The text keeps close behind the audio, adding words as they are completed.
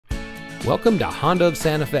Welcome to Honda of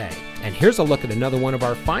Santa Fe, and here's a look at another one of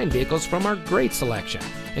our fine vehicles from our great selection.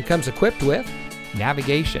 It comes equipped with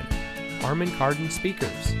navigation, Harman Kardon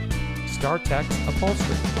speakers, StarTech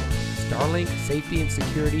upholstery, Starlink safety and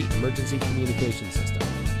security emergency communication system,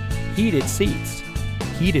 heated seats,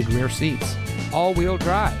 heated rear seats, all-wheel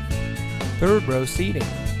drive, third row seating,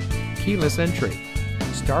 keyless entry,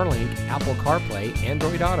 Starlink Apple CarPlay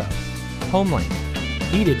Android Auto, HomeLink,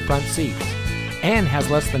 heated front seats, and has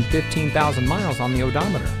less than 15,000 miles on the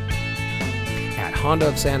odometer. At Honda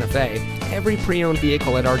of Santa Fe, every pre-owned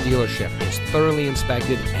vehicle at our dealership is thoroughly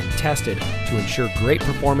inspected and tested to ensure great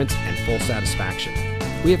performance and full satisfaction.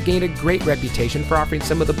 We have gained a great reputation for offering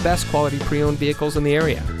some of the best quality pre-owned vehicles in the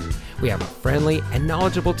area. We have a friendly and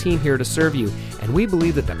knowledgeable team here to serve you, and we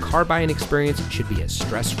believe that the car buying experience should be as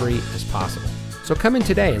stress-free as possible. So come in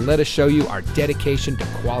today and let us show you our dedication to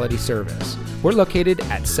quality service. We're located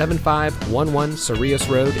at 7511 Cerrillos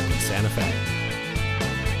Road in Santa Fe.